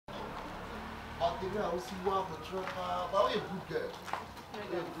the way I was seeing what but you're a good girl.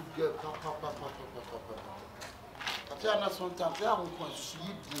 You're a good girl. Papa. I tell you sometimes I won't see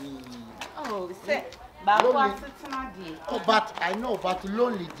you. Oh, say, but I know, but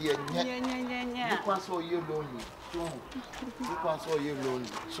lonely, dear. Yeah. You can't so you lonely. You can't so you lonely.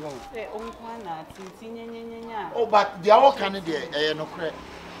 So, oh, but they are all candidate, no credit.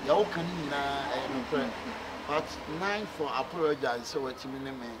 They are all candidate, but 9 for apologize. So, what you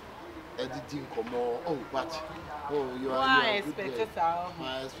mean, editing come oh, but you are my expectations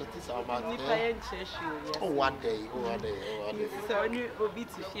are about oh, one day. So, you will be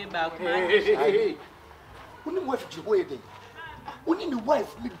to feel about hey. Only wife Juliet. Only the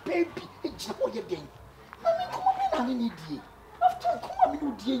wife, my baby, it's not your day. I mean, come on, I need you. After come on,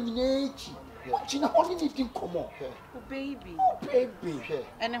 you dear nature. What you know, only anything come on. Oh, baby.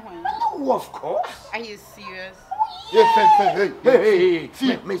 Anyway. No, of course. Are you serious? Yes, hey.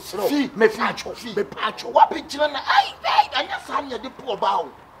 See, me patch. What picture on the eye, and your son, you poor bow.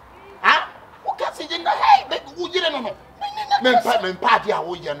 Huh? Who can say, hey, baby, who you don't know? Men party are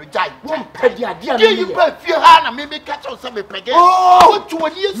we and die. Won't pay your dear. You pay few hand maybe catch on some peggy. Oh, 2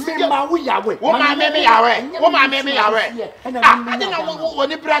 years ago, we are away. Woman, maybe away. Woman, maybe away. And I don't know what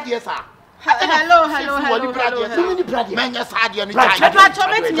the brothers are. Hello. Men just had you. Do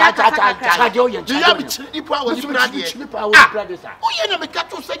you have a chili power with brothers? Oh, you never got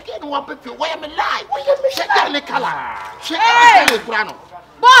to say, one people, where am I lie? Shake the color. Shake the grano.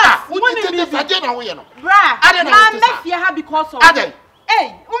 Boss, what did you again? I don't know. You have because of hey,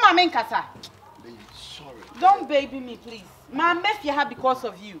 woman, men kasa. Sorry. Don't baby me, please. My meth you have because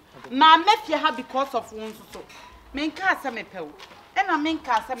of you. My meth you have because of one so. Men kasa me pel. And I mean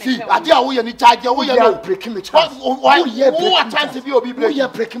kasa me pel. See, I dear we any charge. We are breaking me. Why who are trying to be obi break? We are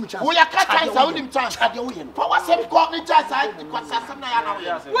breaking me. We are cut ties out him chance. For what some call me chance I because some na ya.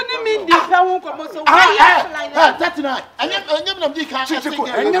 What do you mean the pel won't come so? 39. And them be can.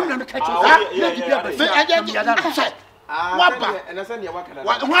 And them catch us. Wapa and I send you one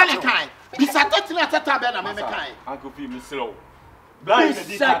kind. Besides 39 tata na me kind. Uncle P me slow. Blind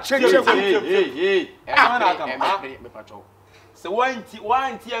hey. So one tea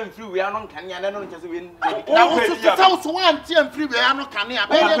and free, we are not canny, and I don't just win. Now, so one tea and free, we are not canny.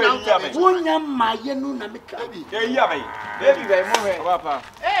 One young my Yanuna Mikabi. Baby, Papa.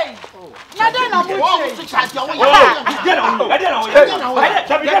 Hey, I don't know.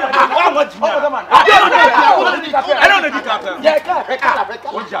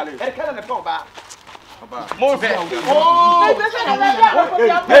 More hey,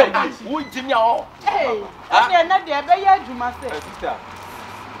 not there, but yeah, you must say, sister.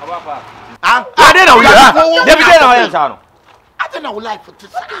 I didn't know. I don't know life for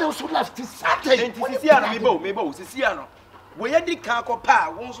this. I also left this Saturday. Siciano. We had the carco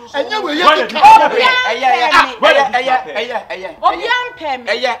pa, one so. And you will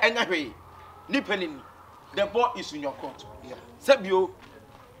Nipping. The boy is in your court. Sabio.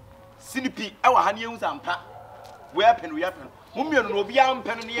 Sinipi, our honey and pa. We happen. Mummy will be am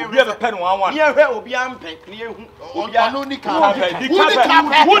pen near the pen one. Near her will be am pen near who no the campaign.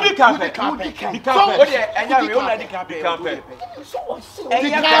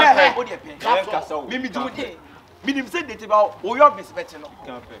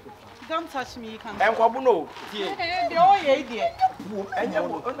 don't touch me, you can't. And Wabuno,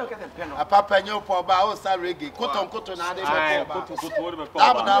 Papa and your poor bow, Sarigi, Cotton,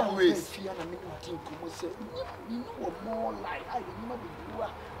 more like I remember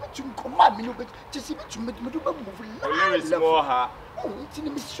you command me, but just see what you move. More her. Oh, it's in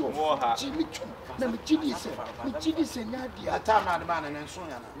the mission. Jimmy, Genius, and Nadia, Tana, man, and so on.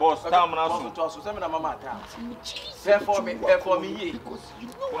 Boss, Tam, and also to seminar, Mamma. Therefore, me, because you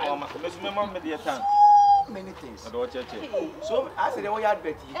know, Miss Mamma, dear time. Many things. So I said, oh, you had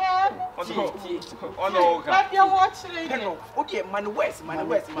Betty. Oh, no, you're watching. Oh, dear, man, West, my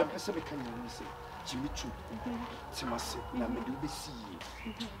Pacific, can you say? Jimmy Chu, Timasi, Namadu, be see.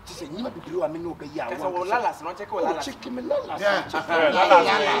 To say, you might be blue, I mean, no, but yeah, I will lalas, not check all lalas. Check him, lalas.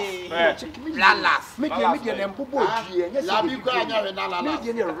 Lalas. Make a median and Bobo, yes, I'll be going out and lalas. Make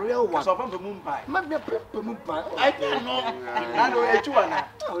a real one of the moon pie. Might be a pepper moon pie. I don't know. I know a Juana.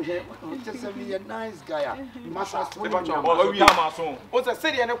 Oh, just a nice guy. You must ask what what's a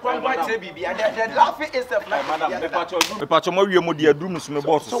city and a crime white baby, and then laughing is the flag. Madam, Mario, dear Dooms, my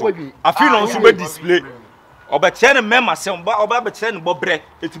boss. I feel on super display. Oberchen member some Oberchen Bobre,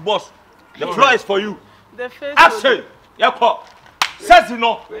 it's boss. The floor is for you. The face. Asem, Yako. Says you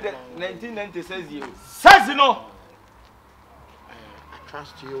know. 1990 says you. Says you know. I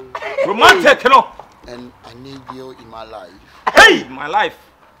trust you. Romantic, no. And I need you in my life. Hey, my life.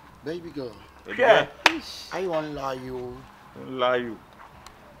 Baby girl. Yeah. I won't lie you. Lie you.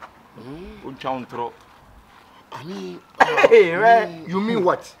 Unchauntro. I mean, hey, right? You mean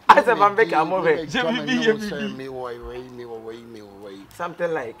what? Asem I'm making a movie.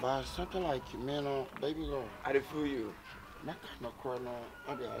 Something like. But something like, man, baby, no. I feel you. Not no corner.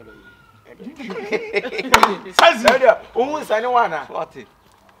 Almost I know one. What?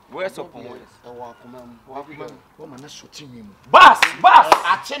 Where's up on Bass!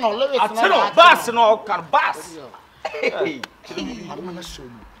 Bass! No, can bass! Hey! I'm gonna show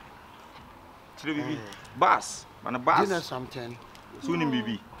you. Bass! Man, a bass. Dinner something. Soon in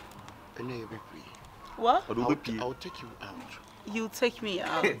BB. What? I'll take you out. You take me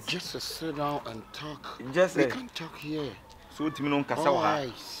out. Just to sit down and talk. Just we can't talk here. So to me no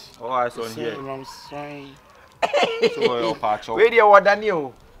casawa. Oh, I saw here. I'm sorry. So your patch. Where do you want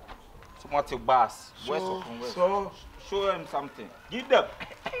Daniel? So much bass. So show him something. Give them.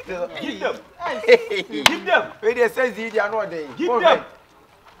 Give them. Give them. Where they say they are not there. Give them.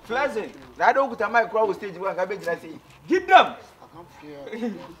 Pleasant. I don't put a micro stage work. I beg you say. Give them.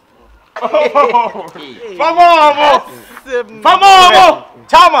 Vamos!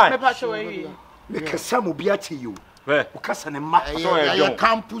 Chairman. Make a some be at you. Where? Because an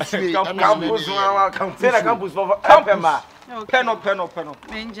campus. Campus for Penno.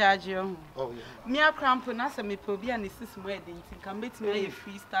 Men judge you. Me a crampo na se me pobi an sis mo edin kan betimi aye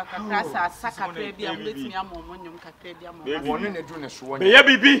freestyle kakra sa kakra bia mo betimi amomonyom kakra bia mo. One in do na so one. Be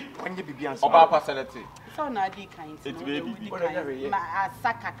bibi. Wanye bibi ansa. Oba personality. So na di kind. Ma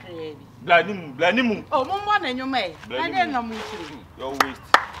asa kakra bi. Blanimu. Oh, mo mo na nyoma e. Na dey na mo chiri. Your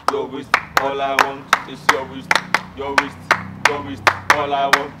waist. All I want is your waist. Your waist. All I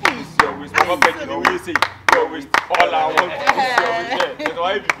want is your waist. What bet you we say? Your waist. All I want is your waist.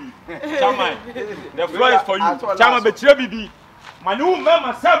 Why bibi? Chairman, the floor is for you. Chairman, be chire bibi. Manu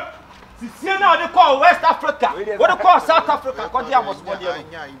mama sab. Sisi na they call West Africa. What they call South Africa? Because they was one there.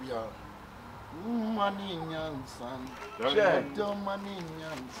 Money nyansan. Money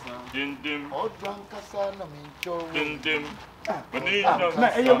nyansan. Dim. O dranka sana mincho. Dim. Wait. I'll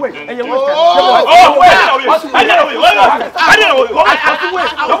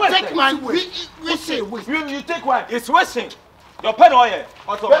take my wishing. You take one. It's wishing. Your pen oil.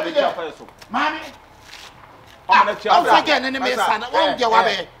 Mommy. I'm saying, and me son, won't get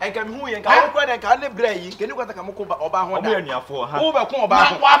away. And can who and can play? Can you got a Kamuka about 1 year for her? Over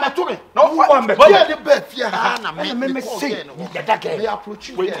Comba to me. No one, but the bed, Fiana, me say, they approach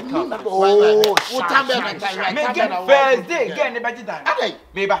you. Oh, first day again, the better than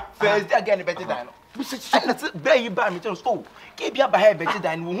maybe first day again, the better than. Let's bear you by me to school. Keep your behavior better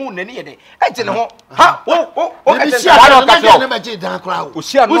than wound any day. I don't know. Ha!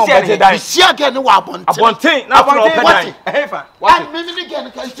 She again, one thing. Now, what? Maybe again,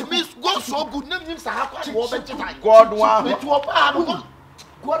 because to me, go so good. Names are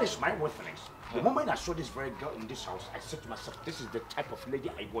God is my witness. The moment I saw this very girl in this house, I said to myself, this is the type of lady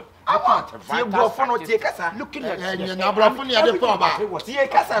I want. I want a vital looking at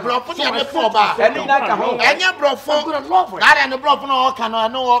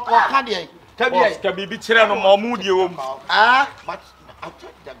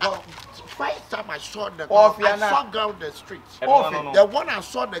first time I saw the girl, I saw girl on the street. The one I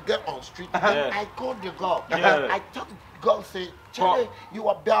saw the girl on the street, I called the girl. I told the girl, say, Charlie, you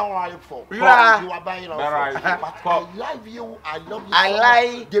are buying for. You are buying for. But I love you. I love you. I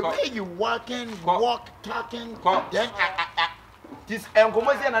like the way you walk, talking. Then this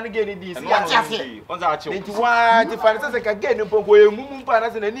encomium and again this. What you say? It was the fantasy again. You put your mum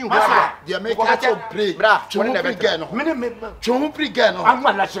panas in a new house. They make a play. Bra, Chum Prigano. I'm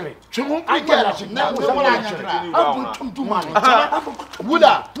not naturally. Chum Prigano. Now, I'm too money.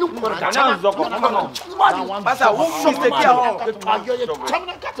 Buddha, no more. Passa, who is the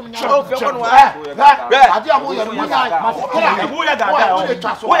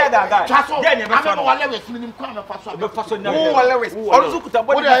also could have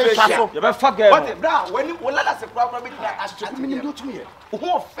body when you let us a problem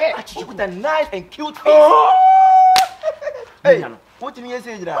who fair with a nice and cute face. Hey, what do you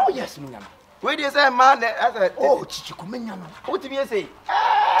say? Oh, yes, where do you say, man? Oh, Chichikumeniano. What do you say?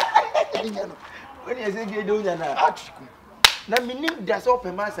 When you say, you don't know. Now, me name does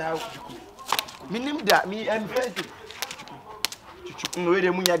open my house. Me name that me and friends. Where the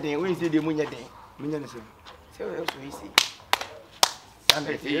Munya day, we say the Munya day. Munya say, so we see. And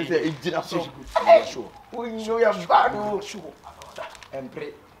it's we know your bad show and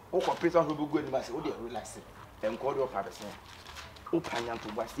pray. Oh, person who go in the mass, oh, they relax it and call your father. Open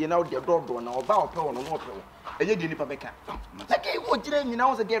to West, you know, the door now about power or no power. And you didn't make a. Like, what did you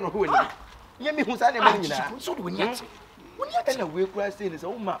know again? Who Ye me hu sa na me nyina. So do we need. Na we kura say ni say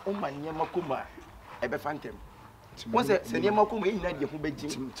uma nyema koma e be fantem. Wọ́n sẹ nyema koma e nyina de ho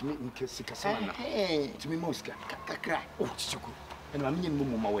begim. Timi nke sika sama na. Timi ma usika kakra. Oh chichiku. Ena ma nyen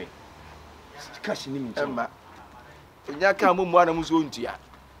mo ma we. Cash ni mi. Emba. Enya ka mo mu na mu so ntua.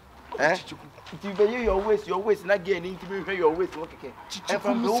 Chichiku. Ti be your waist na ge ni ti be hwe your waist wo keke.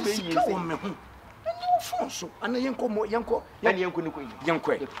 Chichiku me be yin se. Ani fonso. Ana yenko mo yenko. Ana yenko ni ko yi.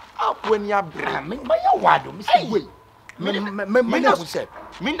 Yenko. Akwa ni abra. Me ma ya wado mi say we. Me na who said.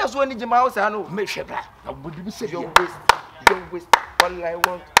 Minda so ni jima house ano. Me shebra. Na bodi mi say Your waist. All I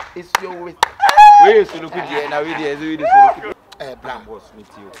want is your waist. We so look there na we there so we dey so. Bra Boss me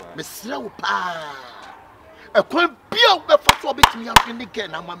ti o pa. me sira wo pa. Ekwan bia wo be fa so obetimi afre ni ke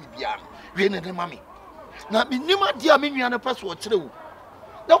na mami bia. We ne de mami. Na me nima dia me nua na pa so o kire wo.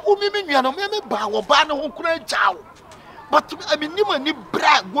 Na wo me nua no me ba wo ba na ho kura jaw. But me nima ni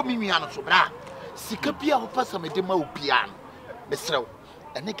bra wo me nua no so bra. Sika bia wo pa sa me de ma obia. Me sira wo.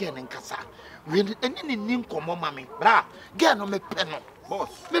 Ene ke ne nkasa. We ene ni ni nkomo mami. Bra, ge no me pe no.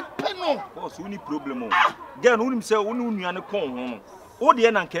 Boss, Me pe no. boss, we need problem o. Girl, no nim say wo nua ne kon ho no. O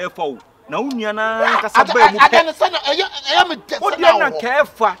de na nka efa o. Na wo nua na nkasa ba mu pe. Ada ne sa na eya me tese na. O de na nka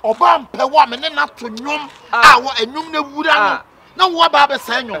efa. Oba mpe wa me ne na to nwom a wo enwom na wura no. Na wo ba be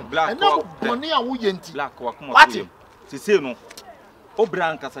sa nwom. Na wo boni a wo yenti. Black wa kuma to. Sese no. O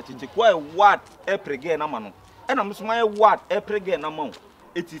bra nkasa chichi kwa e word e prege na ma no. E na mso my word e prege na ma o.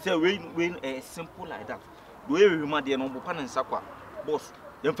 It is a way simple like that. The way we ma de no bo pa na nsa kwa. Boss,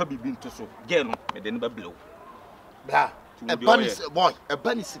 yemfa bibi nto so. Girl no, me de no ba blow. Bra, a bunny boy, a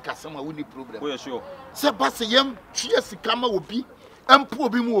bunny sika sama we ni problem. We sure. Se ba se yem tue sika ma obi, empo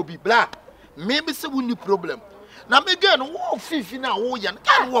obi mu obi. Bra, me be se we ni problem. Na me girl no wo fifi na wo ye no.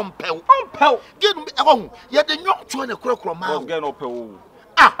 Girl wo mpew. Mpew. Girl no e ye de nwom to na krokro ma. Boss girl no pew.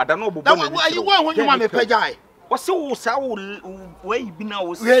 Ah, ada no bo bona ni. Ayi wo ho nwoma me pejai. What's wo sa wo way bi na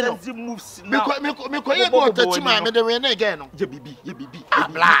wo sense moves now. Me ko ye go tachi me de we na again no. Ye bibi. Ye bibi.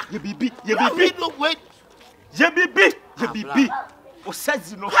 Wait. Ye bibi. O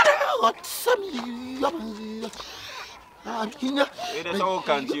says no. What some you it is all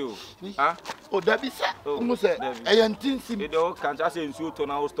can't you. Huh? Oh, that be said. Who say? I am thinking. It all can't just insult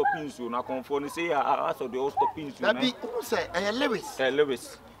on our stopping soon. I conform say I saw the all stopping soon. That be who say? I am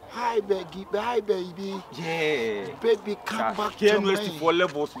Lewis. Hi, baby. Yeah. Baby, come back to me. For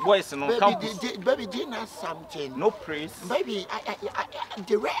levels, boys, and baby, do you know something? No praise. Baby, I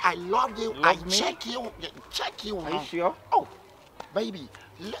the way I love you, I check you. Are you sure? Oh, baby,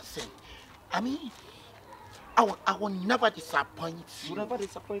 listen. I mean, I will never disappoint you. You never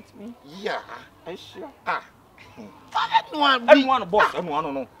disappoint me? Yeah. Are you sure? Anyone, boss.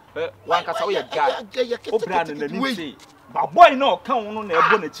 Anyone, no. One can say, guy. Oh, Brandon, and you but boy no count on the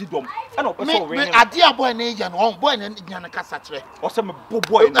bonnet chidom. I know a dear boy and one boy and Yanakasatre. Or some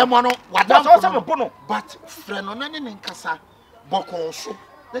boy, what that's also a bono. But friend on any in Casa, Boko,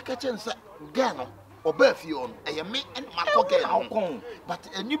 the kitchen Gano, or Berfion, a me and Marco. But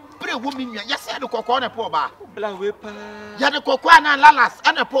a new brave woman, yes, I had a cocoa poor bar. Yana cocoana lalas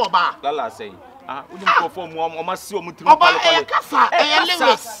and a poor bar. Lala say, we don't perform one must see a Casa, a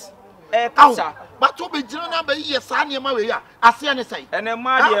Lewis. But to be general by years, I see any say. And a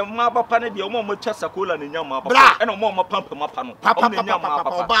my panel, your mom with Chesacola and your mother, and a mama pump my panel.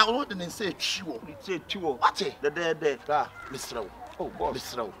 Papa, wouldn't say chew. What the dead, Mr. Oh,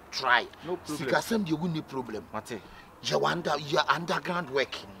 Mr. Try. No, because some you wouldn't problem. Mate, you wonder your underground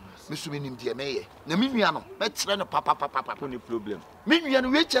work. Mr. Minim, dear Mayor. Namimiano, let's run a papa, no problem.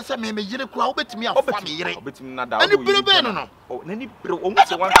 Minian, which as I may be a crowd, bet me a family. Bet me not any no. Oh, any bro,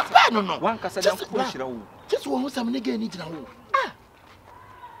 almost one cassa just one who's some nigga need now.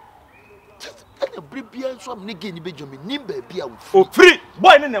 Just a bribian some nigga in Benjamin, Nimbe be out. Oh, free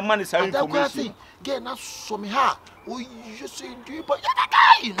boy, and the money is having to see. Get us some ha. Oh, you say, do you but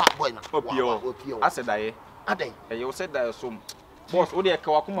you're not boy. I said, I you said that some. Boss, what do you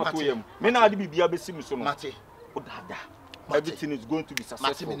call him? Me now be a bit so Mate. Everything is going to be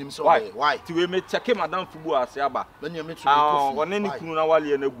successful. Why? To me check him Madame Fubu as Yaba. When you meet on any Kuna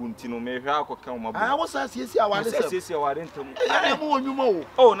Wali and a Guntino, may have come. I was as yes, I was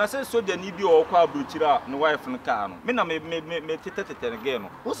oh, Nasa so the need you all call no wife from the car. Mina may take it again.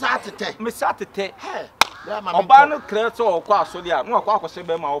 What's that to take? Miss Saturday. Oba no create or kwa so dia no akwa akwose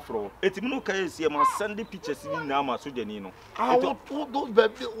be ma ofro etimi no ka esie ma send pictures ni na ma so jani no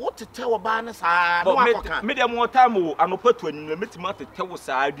what to tell oba na sa no akoka me dem time o anopatu aninu metima tetewo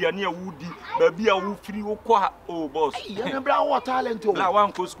sa aduane a wudi ba bia wo firi wo kwa oh boss you bra what talent o na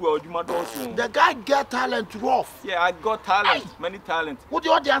wan ko school aduma do so the guy get talent rough yeah I got talent many talent what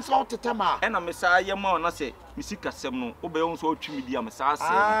the audience want to tell ma and me say ye ma na say misika sem no obeyon so otwi dia me sa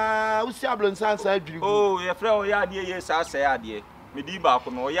ase we see ablonsan sa adwiri oh ye frɛ o ya de ye sa ase ya de me di ba ko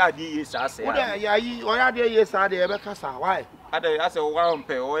no ya de ye sa ase ya ya yi o ya de ye sa de e be kasa why ade ase o wa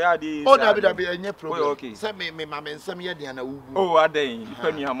mpe o ya de o da bi enye problem okay say me ma me nsam ye de na wugu oh ade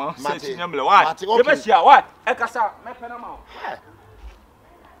pani ama say chinyamle why ye be sia why e kasa me pena ma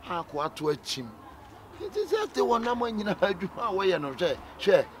ha ko ato achim it is just the one na mo nyina adwuma wo ye no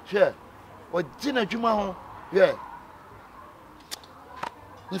hwe o gina adwuma ho yeah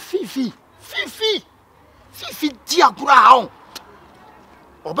the fifi dia kura ha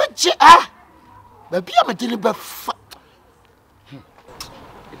obeje ba bia me dele ba fa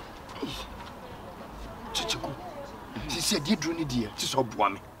chichiku sisi die dru ni die ti so boa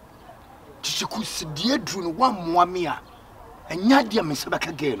me chichiku si die dru ni wa moa me a enya dia me se ba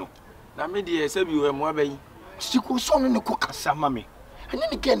ka ge no na me die se bi we moa bayi chichiku so no ne ko kasa ma me ene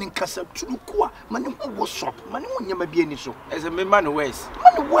ne ge ne kasa tunu ko a mane ho wo shop mane ho nyama bi ani so ese me man west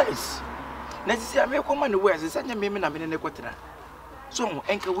na sisi ame ko man west se nya me na me ne kwetena so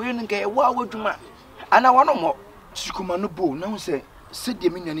enka we no ge wa waduma ana wono mo chichiku ma no bo na ho se de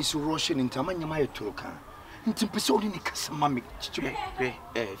me nyane so rush ni ntama nyama ye toroka ntimpese odi ni kasa ma me chichiku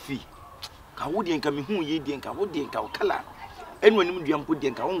fi ka wo de enka me hu ye de enka wo de enka kala enu anim dua mpo de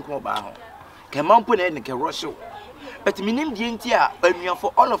enka wo nko ba ho ka ma mpo na ne ke rush but minim die nti a anua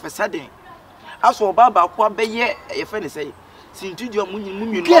for all of a sudden aso baba kwa beye ye fe ne say sintudio munyu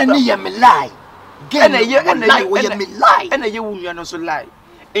no ene ye me lie ene ye me lie ene ye wunua no so lie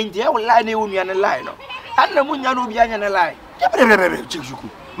enti e wo lie na wunua no lie no anna munya no obi anya ne lie chichuku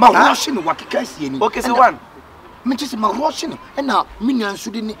ma rush ni wakeka sie ni okay so one me just ma rush ni na minya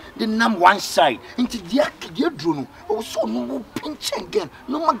nso de nam one side nti dia dro no o so no pinch again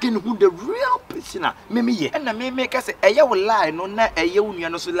no ma gen who the real person me ye na me ka say eye wo lie no na eye wunua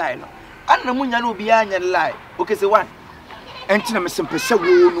no so lie no anna munya no obi anya ne lie okay so one enti na me simple say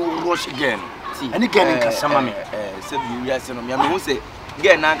wo no rush again ani gen nka sama me say bi wi ase no me hu say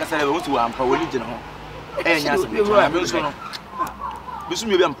gen na nka say be hu so ampa woni gina ho nya se me so no bisu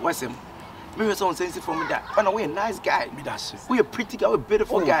me be ampa asem me we so sense from that and we a nice guy me that we a pretty guy, we a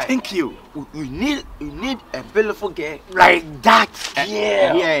beautiful guy. Thank you. You need a beautiful girl like that.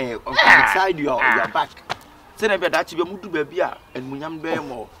 Yeah beside your back say na be that you be mudu ba bia and munyam be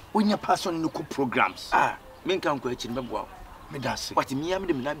mo onya person no ko programs me nkan ko achi me boa me that what me am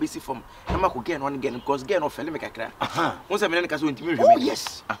dem na besi from na ma ko girl no again because girl no fele me kakra won say me ne kasa ntimi hwe me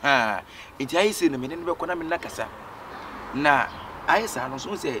yes it I say na me ne be ko na me na kasa na I say no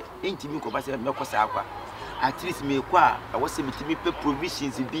so say ntimi ko ba say me ko sa akwa at least me kwa I was say me pay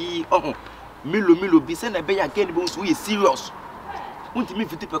provisions bi milo bi say na be ya again be so we serious ntimi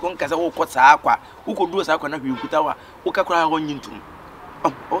fiti pe kon kasa wo ko sa akwa wo ko duro sa akwa na hwe kuta wa wo kakra ho nyintum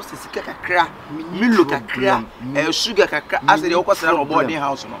o se sika kakra milo kakra sugar kakra as the okwa sra no boarding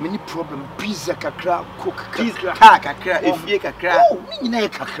house no many problem pizza kakra coke kakra efie kakra me nyina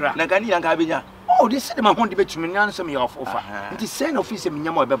kakra na gani yanka benya they said my hond betumi nyan some your offer nti say na office me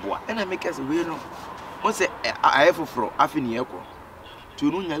nyama obeboa na make us we no won say ayefofro afini ekwo to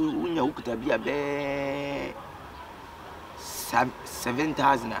unya ukuta bia be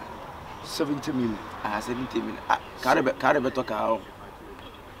 7,000 70 million 70 million kare be to ka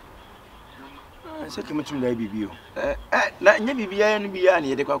se keme tum la bibio na nya bibia no bia na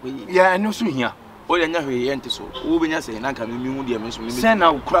ye de kwa yi ya no so hia o de nya hwe ye nte so wo benya se na nka me hu de me so me se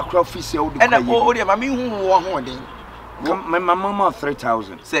na kura office ya wo de kwa yi o de ma me hu wo ho de my mama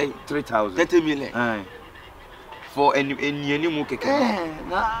 3,000 say 3,000 30 million for any mu keke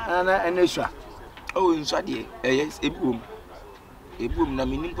na enesha oh nso de yes ebum na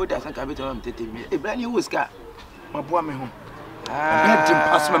me nimpo da san ka beta ma 30 million ebrani wo ska maboa me ho bedim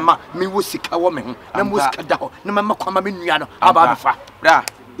pass me wo sika wo me ho na mo sika da ho na mama kwama me nua no aba me fa bra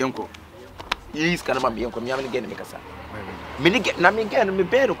yenko yi sika na ma me yenko me am ne gen me kasa me ne gen na me gen me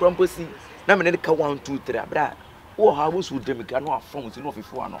be no krampo si na me ne ka 1 2 3 bra wo ha wo su de me ka no afon si no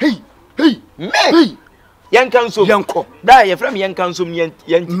fefo ano hey yankan so yanko bra ye fra me yankan so me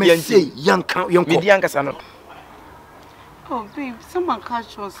yanko me di yankasa no oh babe someone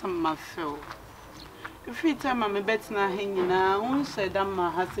catch us some myself. Every time I'm a bet na hanging now, one said that my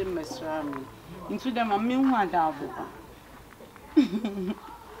husband mesra me. Into them, I mean, one double.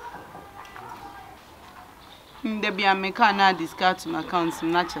 There be a mechanic discard my accounts,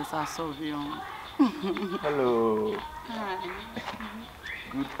 not just as of you. Hello. Hi.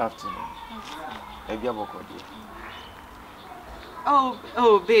 Good afternoon. Have you ever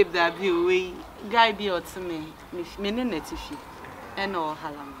Oh, babe, that view, we guy be out to me, Minetifi, and all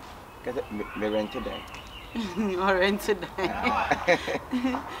Halam. Me rented that. Or rented.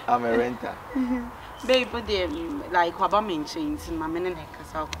 I'm a renter. Babe, but they like Wabamin chains in my minute,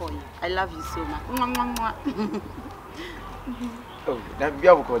 because I'll call you. I love you so much. Oh, that be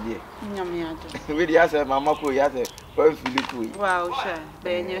our code here. With the answer, Mamma, who has a well, Philip. Wow, sure.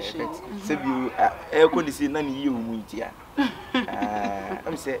 Ben, your shit. Save you, I couldn't see none of you, Muntia.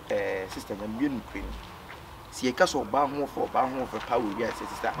 I'm say, sister, I'm being queen. See a castle bound for power, yes,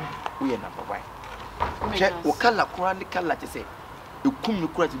 sister. We are number one. Check what color, cranny color to say. You come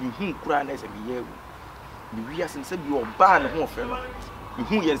to me, whom cry as a year. We are since you are banned home fellow.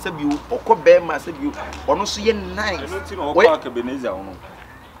 Who you said you or co bear myself you or no see nice. Akabenezer.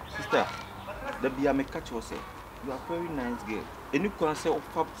 Sister, the be a make catch you say. You are very nice girl. And you can say of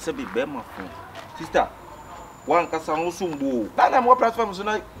Fab Sabi bear my phone. Sister, one can also move. But I'm more platforms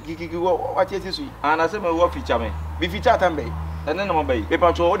tonight. What is this? And I said my work feature me. We feature them. And then I'm bay.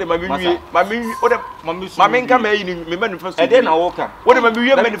 Paper to order my main come in me manifest. And then I walk. What am I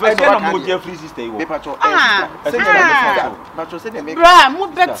doing? Manifest. I'm with Jeffrey sister. Paper to Bra,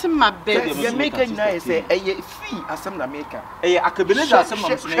 move back to my bed. You make a nice a fee as some maker. A Akabenezer, some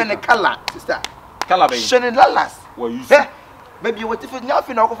color, sister. Color, Shannon Lalas. Well, you say, maybe what if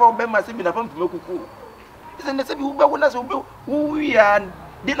nothing out of our members have been a pump to look cool. Isn't the same who we are.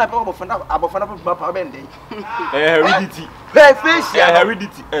 Did not about Papa Bendy. Heredity.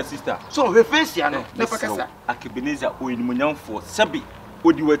 Heredity, sister. So, her face, never Akabenezer, or in Munyan for Sabi,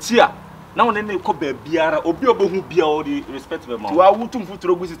 or you were here. Now and then they call Biara or Biobo who be all the respectable amount. I wouldn't put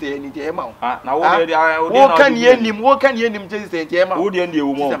through with the any amount. Now, what can you name? What can you name? Just the amount. Would you end the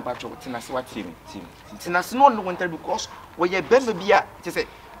woman? What team? It's not no winter because where you bend the beer to say,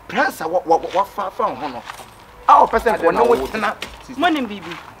 Prince, what far from honor. Our person for no one. Morning,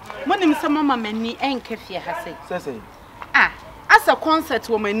 baby. Morning, some mamma many and Kefia has said. Ah, as a concert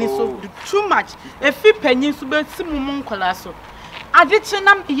woman is so too much. A few pennies to be Simon Colasso. I did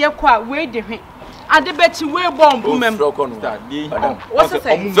chenam Yakwa, wait the hint. I did bet you were born, woman. What's the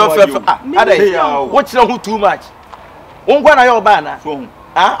same? What's wrong too much? One one your banner.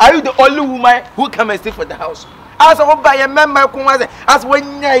 Are you the only woman who come and stay for the house? As I buy a member, as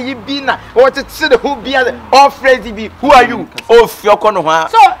when you be or to see the who be all Freddy be. Who are you? Oh, Fiocono.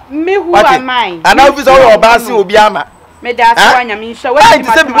 So, me who am I? And I was all about Biama. Me that's why I mean, so when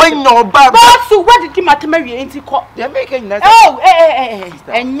you're bad, what did you matter? Marry ain't it? They're making that. Oh,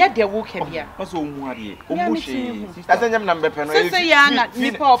 and yet they're walking here. What's all Muddy? That's a number pen. Say, I'm not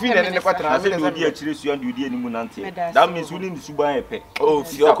feeling the quarter. I said, you dear Chris, you and you dear Munanti. That means we need to buy a pet. Oh,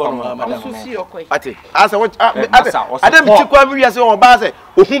 Fiocono, Madame. As I watch, I don't took 1 million or Baza,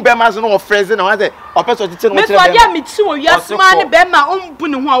 whom Bemas or friends and other, or person to tell me. Me too, yes, man, Bema,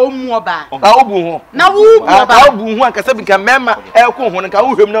 now, can member Elko when I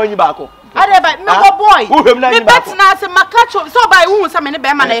can him know you back. I never no boy. Who him now? That's not a macacho. So by whom some in the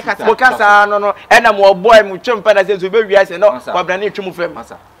Bama Casa, no, and I'm more boy, which jump and I said to be yes and not what I need to move him.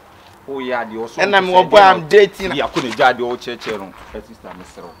 Oh, yeah, and I'm more boy, I'm dating. I couldn't judge the old church room. That is not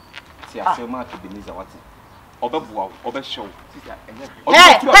Mr. See, I say, Mark, Akabenezer, what? Ober show.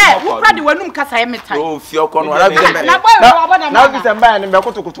 Hey, who probably won't know because I am a time. Oh, Fiocon, now this a man in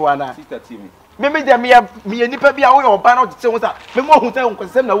Makotokuana. Sister Timmy. Maybe there me and Nipa be away or ban out the water. Me more who tell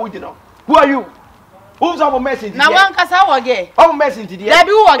concern the wood, you know. Who are you? Who's our message? Now, one Casa again. Oh, message, dear.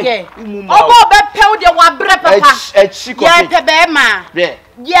 You again. Oh, but tell you what breath a chicken. Yeah, Tabema.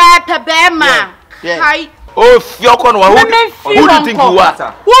 Yeah, Tabema. Hi. Oh, Fiocon, who do you think you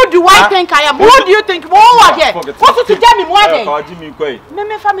are? Who do I think I am? Who do you think? Who again? What's to tell me what? Jimmy Quay.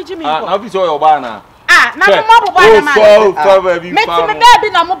 Maybe family Jimmy. Now, this is your banner. Ah, now the mobile man. Make me baby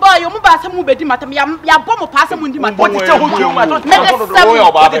na mobile. You mobile some mobile di matam. Ya bomb pass some di matam. What is your who?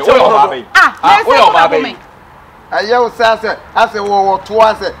 Ah, I yell sasa as a war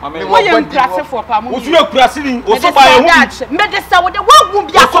twice. What you press for Pamu? What you pressing? What so by a woman? Medicine with the one who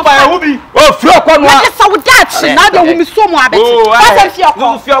be so by a hobby. Oh, Fiocon, what is so that? Now the woman so much. What is your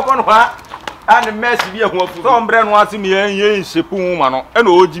Fiocon? And the mess be a woman. Some brand wants me and Sepu woman and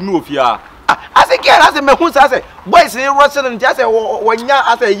old Jimmy Ofia. As a girl, as a man who says, boys in Russian and just when you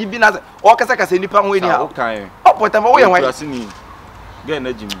as a you as or Casacas in the Pan winning. Okay. Oh, but I'm away. I'm seeing get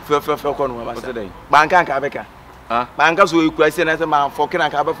a Jimmy. Fiocon today. Banka Cabeka. Bankas will question as a man for Can I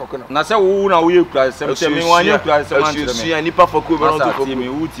have a Focon? Nasa, who now you price some me 1 year price and Nipa for Cuba to me,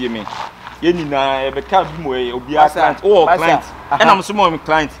 who team me. Yeni na be ka bi mo e obi a client. Oh client. And I'm small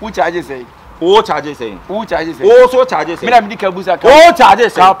client. Who charges say? Who charges say? Who charges say? Oh so charges say. Me na me dika busa ka. Who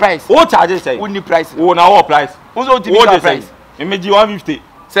charges say? Car price. Who charges say? Who ni price? Oh na what price? Who so to car price? Me meji 150.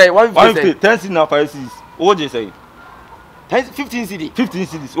 Say 150. 10 cedis na 5 cedis. Who je say? 15 cedi. 15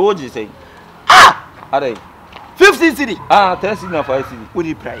 cedis. Who je say? Ah! Are 15 cedi. 10 cedis na 5 cedis. Who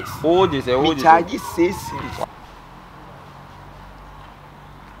ni price? Who je say? Who je say? Charges 6 cedis.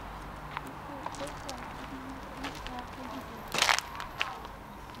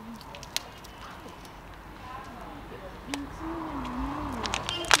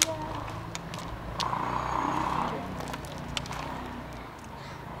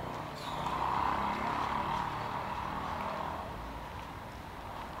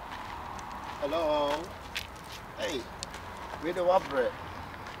 Hello. Hey, where the what bread?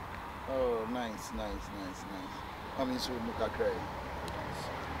 Oh, nice. I mean, so much cray.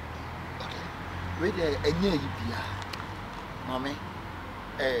 Okay. Where the any idea? Mommy.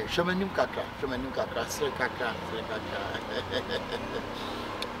 Shamanim kaka, sir kaka.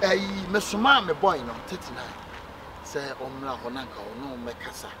 Hey, Mesuma, my boy, no, 39. Say, Omla Honaka, no,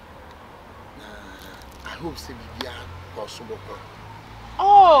 Mekasa. I hope see be possible.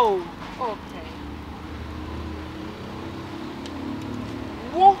 Oh, okay.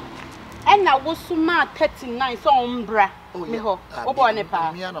 Wo, and I was suma 39 so umbra. Oh, me ho. Obo ne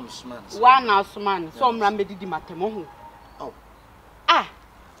pa. Me anam suma. One now suman so umbra me didi matemo ho. Oh. Ah.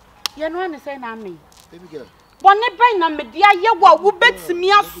 You know what I say na me. Baby girl. Bone ben na me dia ye wo wo betimi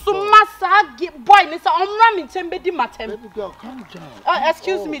asuma sa boy me say umbra me ntem bedi matem. Baby girl, calm down.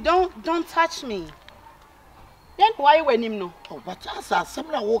 Excuse me, don't touch me. Then why you when him no? Oh, but as a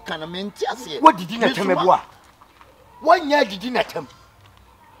similar walk and a mentia. What did you not tell me, boy? 1 year did you not tell me?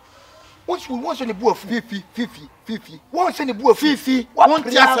 Once we once in the book 50. Once in the book 50. One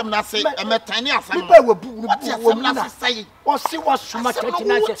tear some say, I'm a tiny as I say. Or see what's so much.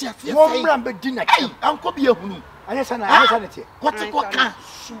 One ramble dinner. Uncle be a woman. I understand. What's a can?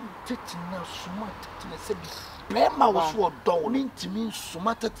 So tetina smart. Grandma was so dawning to me, so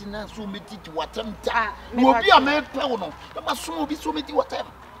much tina, so many what I'm will be a man pelno. There must soon be so many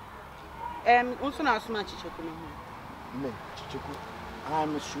whatever. Also now so much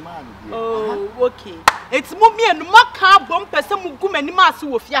I'm a smart. Oh, okay. It's Mummy and Maka bomb person who come and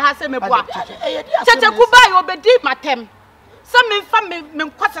masu of Yahasem. Chachaku buy or bedi matem. Some family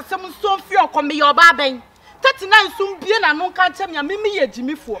quite some so few come your babing. 39 soon be and no can't tell me Mimi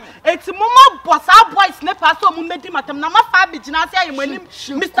Jimmy for. It's Mama boss our boy snapper so mummy matem nama fabi Jinasia when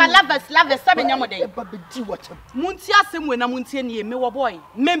Mr. Lovers 7 yamade. Muntia sem when a Muntian me boy.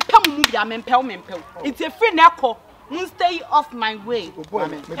 Mempel mubia mempel. It's a free neck. Stay off my way.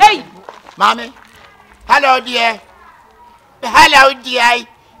 Hey, Mommy. Hello, dear. Hello, dear.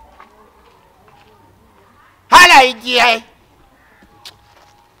 Hello, dear.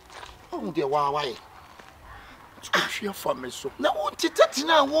 Oh, dear, why? It's here for me so. Now, what is that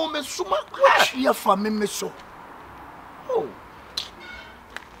now, woman? So much here for me so. Oh,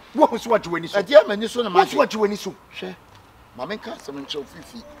 what was what you when you saw? Dear man, you saw what's what you when you saw? Share. Mamma can't summon show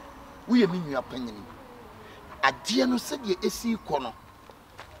 50. We are mean your opinion. A dear no said ye AC corner.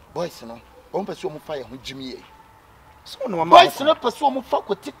 Boys, no, one person fire with Jimmy. So no boys, no person fuck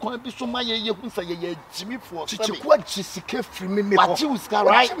with tick on be so my ye who say ye Jimmy for what Jessica free me. What you scar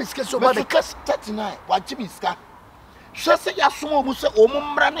right? So bad the cast 39. What Jimmy scar? She say ya sumo who say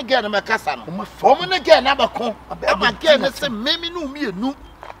Omran again, my cousin. Woman again, Abaco. Again, let's say, maybe no me no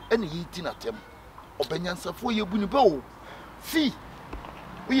any eating at him. Obenyansa for you, Bunibo. Fee.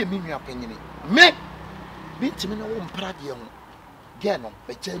 We mean your opinion. Me. Bintimina won't prad young. Gano,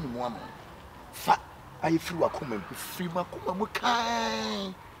 a genuine woman. Fat, I flew a common, free my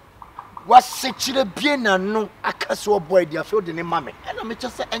common. Was such a bien and no, a castle boy, dear field in a mammy. And I'm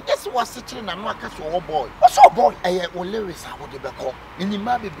just saying, and guess what's such a no castle boy? What's all boy? I will lyrics I would be called. In the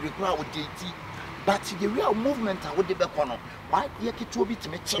Mabby Brigade with JT. But the real movement I would be back on. Why, you get to be to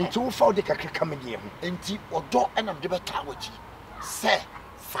me, and two for the coming here. And tea or door and I'm the better with you. Sir,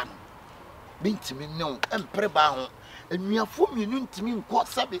 fun. Bintimi no empreba ho anuafo mienu ntimi nko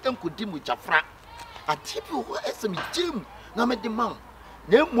sabe enkodim jafra atibi ho esem jim na me de ma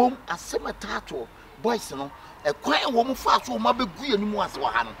na emom asematato boys no ekwan wo mo fa so ma begu yenu ase wa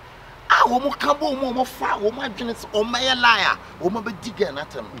ha no a wo mo ka bo mo fa wo mo adwene se o maye lia wo ma be diga na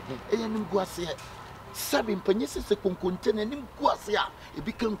tam eyenim gu ase sabe mpanye sese konkonte na nim gu ase a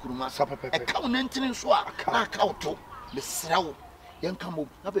ebi kan kuruma e ka wo nantini so a na ka wo to me srawo young come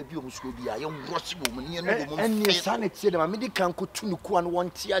up a view of school be a young rush woman and your son it said, Mammy can go to Nuku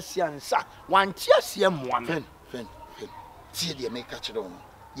 1 tear, and sa 1 tear, one. Fen. See, they may catch it on.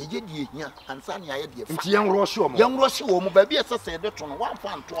 ye die hia ansa ne aye de fa nti yen rush wo mo ba bi esese de to no wan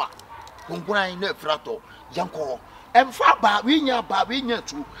fa nto a kunkuran na frato yanko emfa ba we nya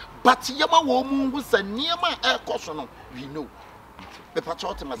tu but yema wo mu hu sa niema e koso no we know be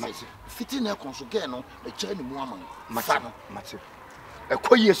patriote message fiti na konso ge no e kire ni mu ama mate e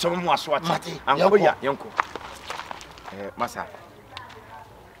koyi so mu aso ati anko ya yanko masa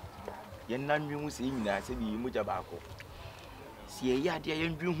yen na nwi hu se nyina se bi mu ja ba ko si e ya de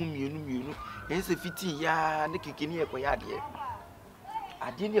yen dwi hu mienu yen se fiti ya ne kikini e ko ya de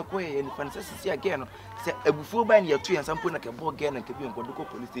ade ne ko ye ni fanse sisi again no se abufuo ba ne yeto yan sampo na ke bo again na ke bi nkodo ko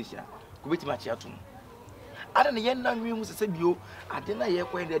police station ko beti ma chi atum ade ne yen na nwi hu se bio ade na ye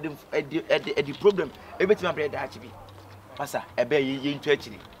ko ye de problem e beti ma breda achi bi pasa ebe ye ntu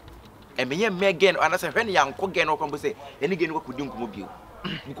achiri e me ye me again ana se hwe ne yanko again no ko se eni again ko kudi nkomo bio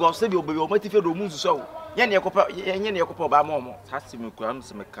because se bi obebi o mati fe do mu nsuso ye ne yekopa ba ma omo tasi me kura no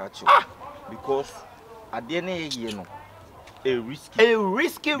se me ka chi because ade ne ye no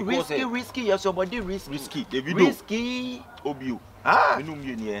risky yes your body risky Davido risky obio menu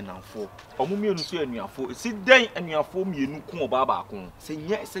mienu e nanfo omo mienu so anuafo si den anuafo mienu ku oba ba ko se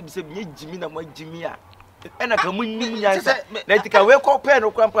nya se bi jimi na ma jimi a ena ka munnim nya na tika we ko pe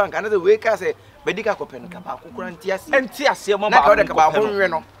no krampa nka na se we ka se bedika ko pe no ka ba ko kura enti ase ma ba ko ka ba ho nwe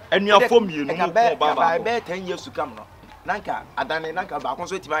no anuafo mienu ku oba ba be 10 years to come no nanka adane nanka ba ko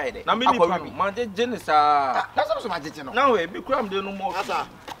so ti ba ye de na me ni ma je jenisa na so ma je no na we bi kram de no mo asa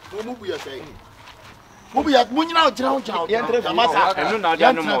mo bu ya sei mo bu ya mo nyina o jira o masa enu na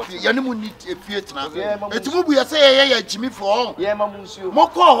dia no mo ya ni mu ni efie tena eti mo bu ya sei ye jimi fo ye ma mu nsuo mo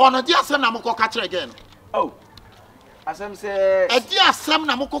ko ho no dia Asem na mo ko ka kire again oh Asem se edi Asem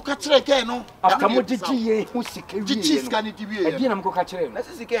na mo ko ka kire again no after mo jiji ye hu sika wie jiji sika ni di wie edi na mo ko ka kire no na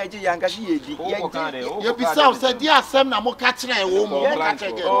sika ye ji yanka ji ye di ye bisa se di Asem na mo ka kire wo mo ka kire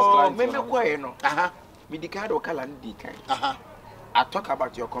again oh me ko ye no me di ka do kala ndi kan I talk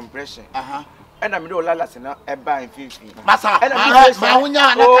about your compression and I'm do lala sena e ba infinity masa ma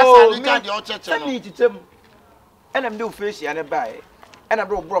hunya na kasa ni ka di o cheche no me titem and I'm do face ya ne ba and I'm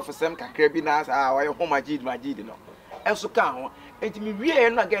do bro for some kakra bi na why home majid no enso ka ho enti me wie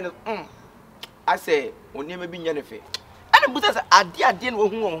no again I say oni ma bi nya ne fe and buta say ade no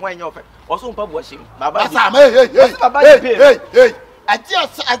hu ho anya ofe oso mpa bo him baba hey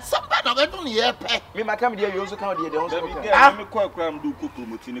somebody no do ne ye pe me makam de yo so ka de so me ko akra do ko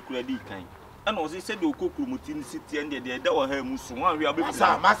promote ne kura di kan ana o se do ko promote ne city and de da wo ha mu so wan wi abebu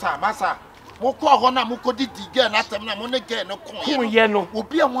masa mo ko ho na mo ko di girl na tem na mo ne girl no ko ye no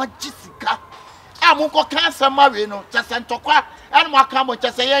obi a mo gisika a mo ko kan sama we no chese ntokwa ana mo aka mo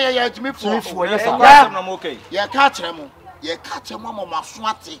chese ye jimi fo yes na mo okay ye ka kire mo mo maso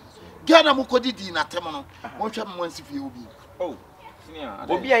ate girl na mo ko di na tem no mo hwe mo nsi fie obi oh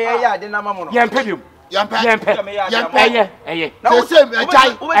obi ye ade na ma mo no yempe se me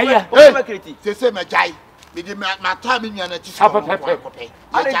jai se me jai me di ma ta me nua na ti so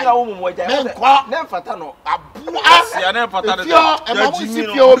ale kira wo mo jai na mfata no abu asia na mfata de e ma mo si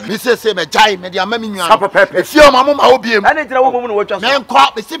fie obi me se me jai me di ama me nua no fie o ma mo ma obi em ale kira wo mo no watwa so me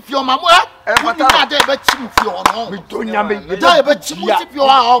nkwa me si fie o ma mo mfata no ade be chim fie o no me donya me da be chim si fie o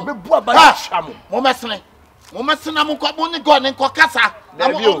ha me bu aba sha mo mesene mo kwa mo ni god ni kasa na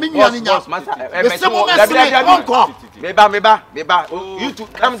mo me nua ni nya me se mo mesene mo nkwa me ba you to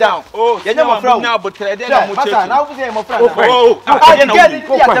calm down ye nya mo fra na botre de na mo check na wo say mo fra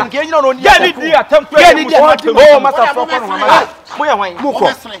masa fra no mama mo ya hwan mo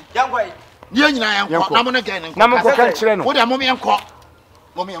mesene yankwa ye nyina yankwa na mo ne gan ni na mo ko kan kire no wo de mo me yankwa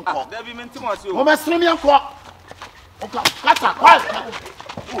David mentimo ase o mo mesene me yankwa o kasa kwa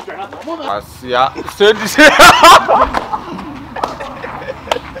asia se di se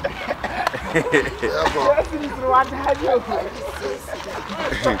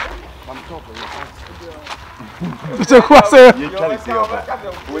Você quase.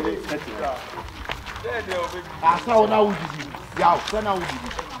 Asa ona udidi. Ya, sana udidi.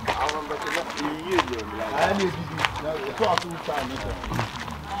 Aya ni udidi. Ko asu uta ni.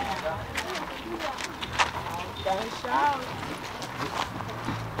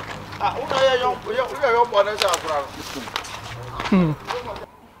 Una yo bo na sa afra.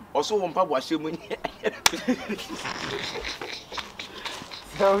 Oso wo mpa bo ahye mu ni.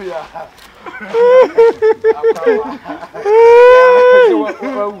 Sawia.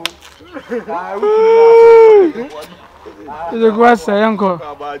 Ile kwa sayanko.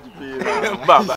 Baba.